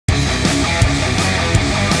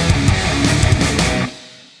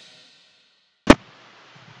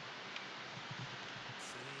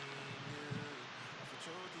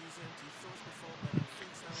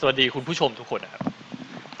สวัสดีคุณผู้ชมทุกคนนะครับ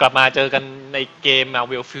กลับมาเจอกันในเกม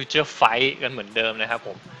Marvel Future Fight กันเหมือนเดิมนะครับผ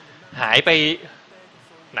มหายไป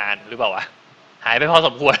นานหรือเปล่าวะหายไปพอส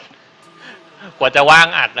มควรกว่าจะว่าง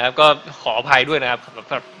อัดนะครับก็ขออภัยด้วยนะครับ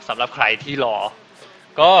สำหรับใครที่รอ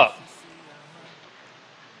ก็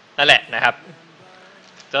นั่นแหละนะครับ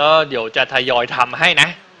ก็เดี๋ยวจะทยอยทำให้นะ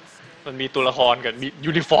มันมีตัวละครกับมี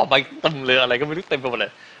ยูนิฟอร์มมาเต็มเลยอะไรก็ไม่รู้เต็มไปหมดเล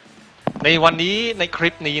ยในวันนี้ในคลิ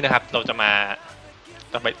ปนี้นะครับเราจะมา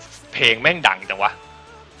ทำไมเพลงแม่งดังจังวะ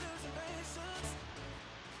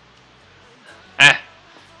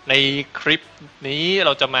ในคลิปนี้เร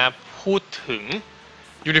าจะมาพูดถึง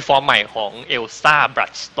ยูนิฟอร์มใหม่ของ Elsa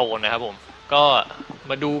Bloodstone นะครับผมก็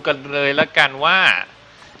มาดูกันเลยละกันว่า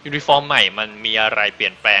ยูนิฟอร์มใหม่มันมีอะไรเปลี่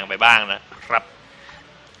ยนแปลงไปบ้างนะครับ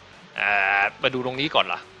มาดูตรงนี้ก่อน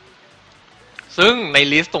ล่ะซึ่งใน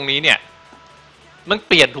ลิสต์ตรงนี้เนี่ยมันเ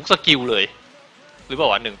ปลี่ยนทุกสกิลเลยหรือเปล่า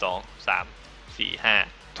วะ1 2 3 4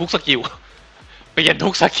 5ทุกสกิลเปลี่ยนทุ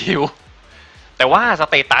กสกิลแต่ว่าส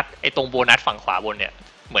เตตัสไอ้ตรงโบนัสฝั่งขวาบนเนี่ย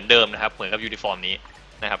เหมือนเดิมนะครับเหมือนกับยูนิฟอร์มนี้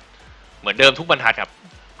นะครับเหมือนเดิมทุกบรรทัดครับ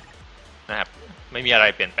นะครับไม่มีอะไร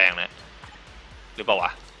เปลี่ยนแปลงนะหรือเปล่าว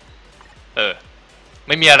ะไ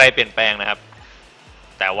ม่มีอะไรเปลี่ยนแปลงนะครับ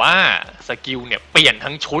แต่ว่าสกิลเนี่ยเปลี่ยน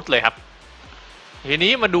ทั้งชุดเลยครับที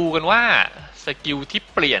นี้มาดูกันว่าสกิลที่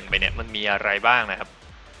เปลี่ยนไปเนี่ยมันมีอะไรบ้างนะครับ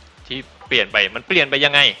ที่เปลี่ยนไปมันเปลี่ยนไป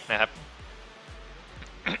ยังไงนะครับ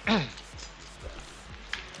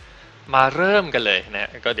มาเริ่มกันเลยน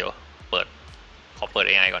ะก็เดี๋ยวขอเปิด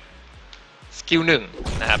AI ก่อนสกิล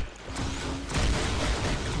1นะครับ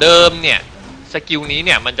เดิมเนี่ยสกิลนี้เ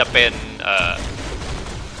นี่ยมันจะเป็น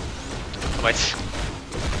ทำไม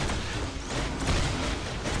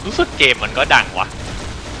รู้สึกเกมมันก็ดังว่ะ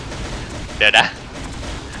เดี๋ยวนะ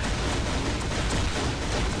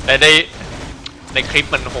แต่ในคลิป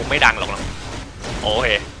มันคงไม่ดังหรอกนะโอเค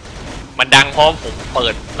มันดังเพราะผมเปิ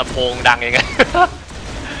ดลำโพงดังยังไง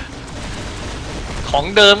ของ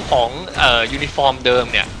เดิมของยูนิฟอร์มเดิม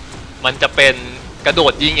เนี่ยมันจะเป็นกระโด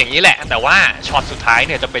ดยิงอย่างนี้แหละแต่ว่าช็อตสุดท้ายเ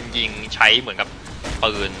นี่ยจะเป็นยิงใช้เหมือนกับ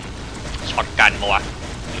ปืนช็อตกันมาวะ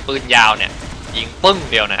หรือปืนยาวเนี่ยยิงปึ้ง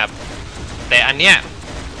เดียวนะครับแต่อันเนี้ย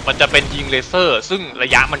มันจะเป็นยิงเลเซอร์ซึ่งระ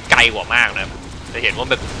ยะมันไกลกว่ามากนะครับจะเห็นว่า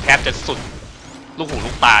มันแทบจะสุดลูกหู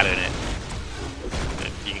ลูกตาเลยเนี่ย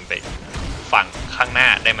ยิงไปฝั่งข้างหน้า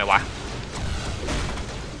ได้ไหมวะ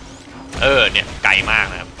เนี่ยไกลมาก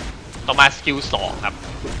นะครับต่อมาสกิล2ครับ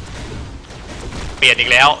เปลี่ยนอีก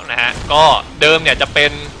แล้วนะฮะก็เดิมเนี่ยจะเป็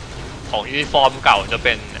นของยูนิฟอร์มเก่าจะเ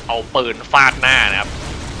ป็นเอาปืนฟาดหน้านะครับ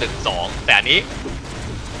1 2แต่อันนี้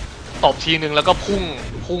ตบทีนึงแล้วก็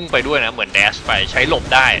พุ่งไปด้วยนะเหมือนแดชไปใช้หลบ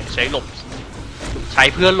ได้ใช้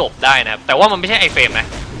เพื่อหลบได้นะครับแต่ว่ามันไม่ใช่ไอเฟรมนะ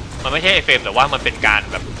มันไม่ใช่ไอเฟรมแต่ว่ามันเป็นการ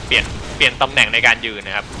แบบเปลี่ยนตำแหน่งในการยืนน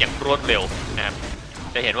ะครับอย่างรวดเร็วนะครับ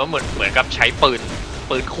จะเห็นว่าเหมือนกับใช้ปืน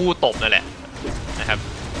คู่ตบนั่นแหละนะครับ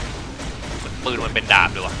ปืนมันเป็นดาบ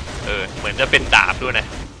ด้วยเหมือนจะเป็นดาบด้วยนะ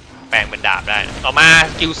แปลงเป็นดาบได้นะต่อมา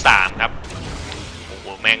สกิล3ครับโอ้โห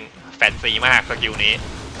แม่งแฟนซีมากสกิลนี้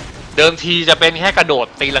เดิมทีจะเป็นแค่กระโดด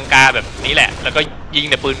ตีลังกาแบบนี้แหละแล้วก็ยิง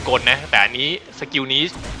แต่ปืนกลนะแต่อันนี้สกิลนี้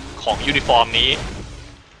ของยูนิฟอร์มนี้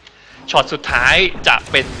ช็อตสุดท้ายจะ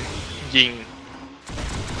เป็นยิง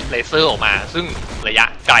เลเซอร์ออกมาซึ่งระยะ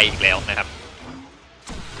ไกลอีกแล้วนะครับ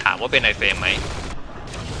ถามว่าเป็นไอเฟรมไหม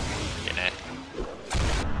เดี๋ยวนะ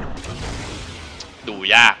ดู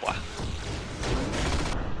ยากว่ะ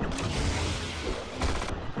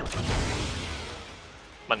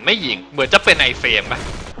มันไม่ยิงเหมือนจะเป็นไอเฟรมปะ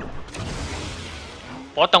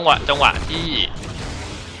เพราะจังหวะที่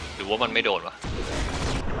หรือว่ามันไม่โดนวะ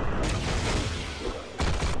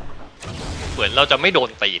เหมือนเราจะไม่โดน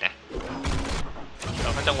ตีนะแล้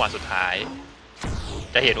วก็จังหวะสุดท้าย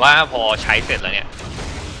จะเห็นว่าพอใช้เสร็จแล้วเนี่ย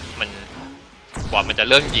มันกว่ามันจะ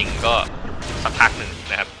เริ่มยิงก็สักพักหนึ่ง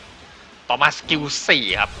นะครับต่อมาสกิล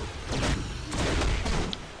4ครับ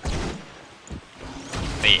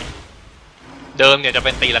นี่เดิมเนี่ยจะเ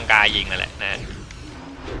ป็นตีลังกายิงนั่นแหละนะ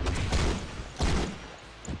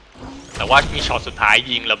แต่ว่ามีช็อตสุดท้าย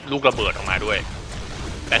ยิงแล้วลูกระเบิดออกมาด้วย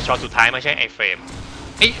แต่ช็อตสุดท้ายไม่ใช่ไอเฟรม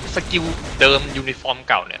สกิลเดิมยูนิฟอร์ม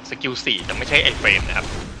เก่าเนี่ยสกิล4จะไม่ใช่ไอเฟรมนะครับ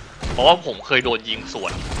เพราะว่าผมเคยโดนยิงสว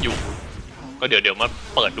นอยู่ก็เดี๋ยวมา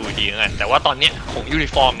เปิดดูดีกันแต่ว่าตอนนี้ของยูนิ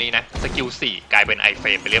ฟอร์มนี้นะสกิล4กลายเป็นไอเฟร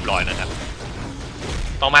มไปเรียบร้อยนะครับ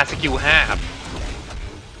ต่อมาสกิล5ครับ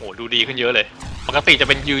โอ้ดูดีขึ้นเยอะเลยปกติจะ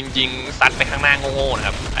เป็นยืนยิงซัดไปข้างหน้าโง่ๆนะค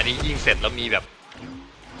รับอันนี้ยิงเสร็จแล้วมีแบบ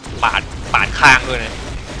ปาดข้างด้วยนะ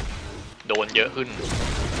โดนเยอะขึ้น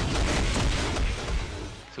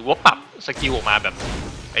ถือว่าปรับสกิลออกมาแบบ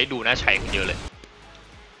ดูน่าใช้ขึ้นเยอะเลย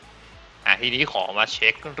ทีนี้ขอมาเช็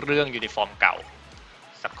คเรื่องยูนิฟอร์มเก่า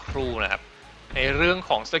สักครู่นะครับ ในเรื่อง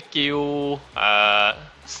ของสกิล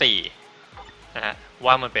4นะฮะ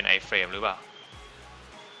ว่ามันเป็น iframe หรือเปล่า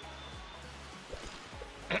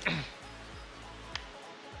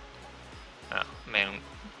แม่ง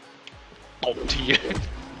ตบที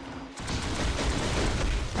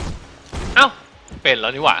เอ้าเป็นแล้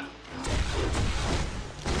วนี่หว่า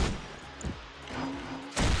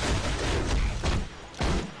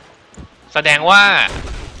แสดงว่า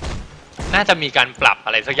น่าจะมีการปรับอ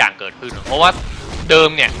ะไรสักอย่างเกิดขึ้นเพราะว่าเดิม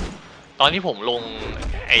เนี่ยตอนที่ผมลง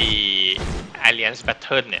ไอ้ Alliance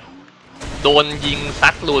Pattern เนี่ยโดนยิงซั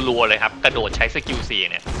ดรัวๆเลยครับกระโดดใช้สกิล4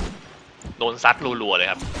เนี่ยโดนซัดรัวๆเลย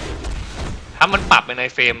ครับถ้ามันปรับไปใน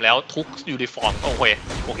เฟรมแล้วทุกยูนิฟอร์มโอ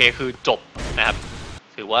เคคือจบนะครับ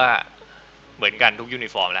ถือว่าเหมือนกันทุกยูนิ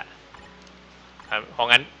ฟอร์มแล้วเพราะ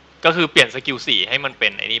งั้นก็คือเปลี่ยนสกิล4ให้มันเป็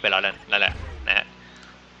นไอ้นี่ไปแล้วนั่นแหละนะฮะ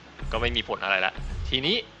ก็ไม่มีผลอะไรละที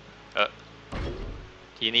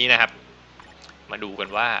นี้นะครับมาดูกัน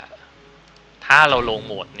ว่าถ้าเราลงโ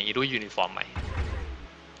หมดนี้ด้วยยูนิฟอร์มใหม่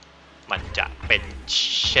มันจะเป็น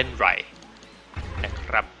เช่นไรนะค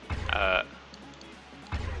รับ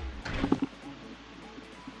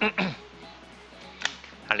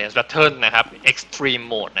Alliance Pattern นะครับ Extreme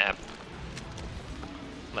Mode นะครับ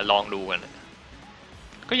มาลองดูกัน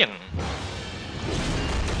ก็อย่าง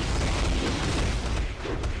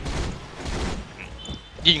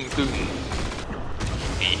ยิงตึง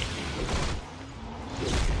นี่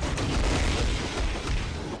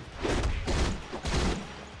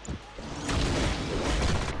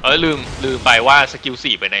ลืมไปว่าสกิล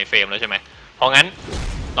4ไปในเฟรมแล้วใช่ไหมเพราะงั้น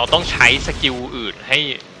เราต้องใช้สกิลอื่นให้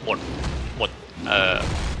หมด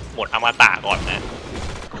อมตะก่อนนะ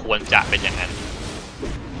ควรจะเป็นอย่างนั้น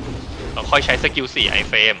เราค่อยใช้สกิล4ไอ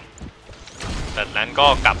เฟรมจากนั้นก็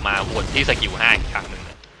กลับมาวนที่สกิล5อีกครั้งหนึ่ง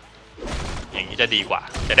อย่างนี้จะดีกว่า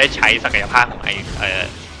จะได้ใช้ศักยภาพของ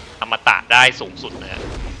อมตะได้สูงสุดนะ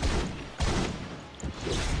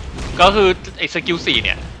ก็คือไอสกิล4เ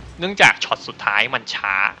นี่ยเนื่องจากช็อตสุดท้ายมัน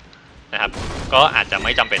ช้านะครับก็อาจจะไ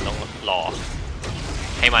ม่จำเป็นต้องรอ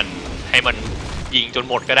ให้มันยิงจน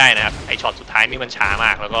หมดก็ได้นะครับไอช็อตสุดท้ายนี่มันช้าม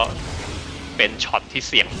ากแล้วก็เป็นช็อตที่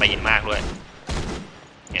เสี่ยงตีนมากด้วย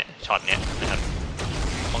เนี่ยช็อตเนี้ยนะครับ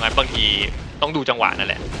เพราะงั้นบางทีต้องดูจังหวะนั่น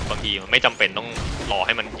แหละบางทีมันไม่จำเป็นต้องรอใ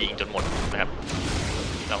ห้มันยิงจนหมดนะครับ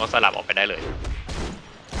เราก็สลับออกไปได้เลย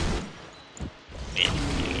นี่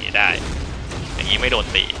อย่างนี้ได้อย่างนี้ไม่โดน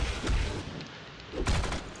ตี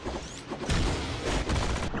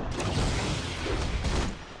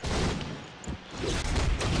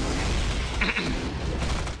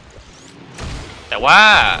แต่ว่า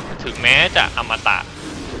ถึงแม้จะอมตะ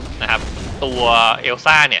นะครับตัวเอล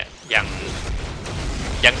ซ่าเนี่ย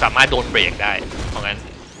ยังสามารถโดนเบรกได้เพราะงั้น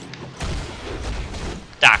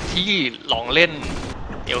จากที่ลองเล่น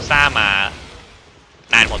เอลซ่ามา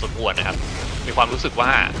นานพอสมควรนะครับมีความรู้สึกว่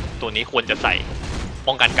าตัวนี้ควรจะใส่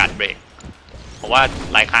ป้องกันการเบรกเพราะว่า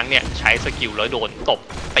หลายครั้งเนี่ยใช้สกิลแล้วโดนตบ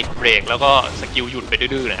ติดเบรกแล้วก็สกิลหยุดไป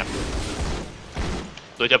ดื้อๆนะครับ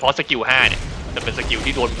โดยเฉพาะสกิล5เนี่ยจะเป็นสกิล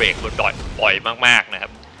ที่โดนเบรกบ่อยมากๆนะครั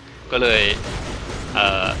บก็เลย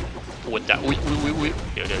ควรจะอุ้ย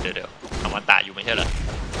เดี๋ยวอมตะอยู่ไม่ใช่เหรอ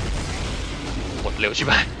กดเร็วใช่ไ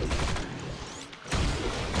หม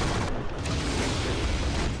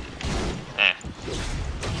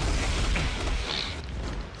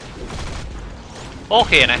โอ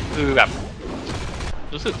เคนะคือแบบ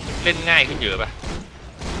รู้สึกเล่นง่ายขึ้นเยอะป่ะ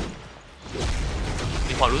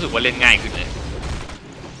มีความรู้สึกว่าเล่นง่ายขึ้นเลย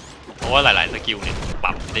เพราะว่าหลายๆสกิลเนี่ยป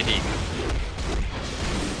รับได้ดี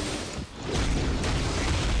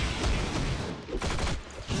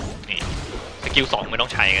นี่สกิล2ไม่ต้อ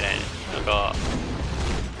งใช้ก็ได้แล้วก็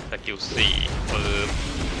สกิล4ปึ๊บ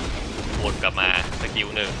วนกลับมาสกิล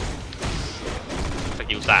1ส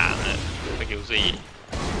กิล3นะสกิล4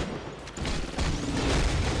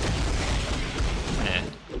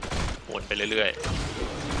วนไปเรื่อยๆ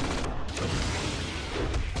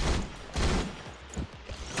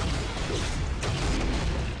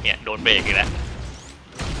เนี่ยโดนเบรกอีกแล้ว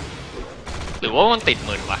หรือว่ามันติด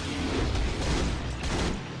มือวะ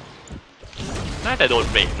น่าจะโดน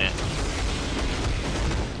เบรกเนี่ย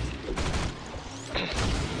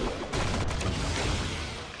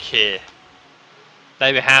โอเคได้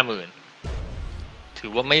ไป 50,000 ถื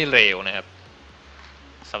อว่าไม่เร็วนะครับ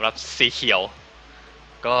สำหรับสีเขียว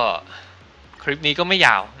ก็คลิปนี้ก็ไม่ย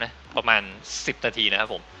าวนะประมาณ10 นาทีนะครับ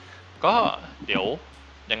ผมก็เดี๋ยว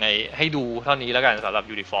ยังไงให้ดูเท่านี้แล้วกันสำหรับ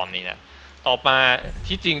ยูนิฟอร์มนี้นะต่อมา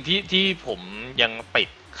ที่จริงที่ผมยังติด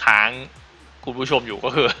ค้างคุณผู้ชมอยู่ก็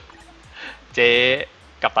คือเจ๊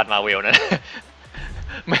กับตันมาเวลนะ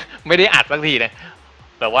ไม่ได้อัดสักทีนะ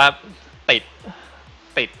แบบว่าติด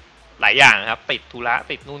หลายอย่างครับติดธุระ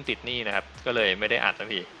ติดนู่นติดนี่นะครับก็เลยไม่ได้อัดสัก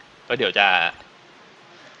ทีก็เดี๋ยวจะ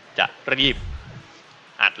รีบ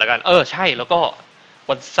อัดแล้วกันใช่แล้วก็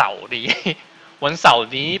วันเสาร์นี้ วันเสาร์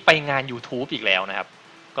นี้ไปงาน YouTube อีกแล้วนะครับ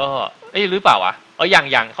ก็หรือเปล่าวะ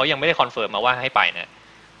ยังเขายังไม่ได้คอนเฟิร์มมาว่าให้ไปนะ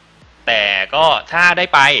แต่ก็ถ้าได้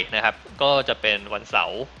ไปนะครับก็จะเป็นวันเสา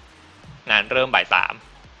ร์งานเริ่มบ่าย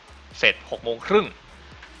 3เสร็จ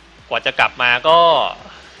 6:30 กว่าจะกลับมาก็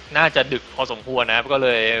น่าจะดึกพอสมควรนะครับก็เล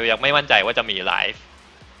ยยังไม่มั่นใจว่าจะมีไลฟ์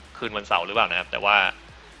คืนวันเสาร์หรือเปล่านะครับแต่ว่า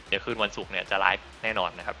เดี๋ยวคืนวันศุกร์เนี่ยจะไลฟ์แน่นอน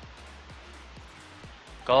นะครับ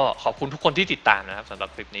ก็ขอบคุณทุกคนที่ติดตามนะครับสำหรับ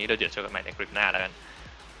คลิปนี้เดี๋ยวเจอกันใหม่ในคลิปหน้าแล้วกัน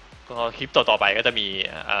ก็คลิปต่อไปก็จะมี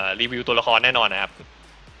รีวิวตัวละครแน่นอนนะครับ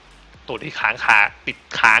ตัวที่ติด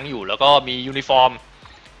ค้างอยู่แล้วก็มียูนิฟอร์ม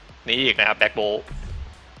นี้อีกนะครับแบ็คโบว์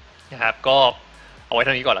นะครับก็เอาไว้เ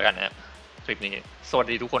ท่านี้ก่อนแล้วกันนะครับคลิปนี้สวัส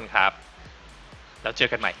ดีทุกคนครับแล้วเจอ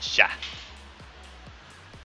กันใหม่จ้ะ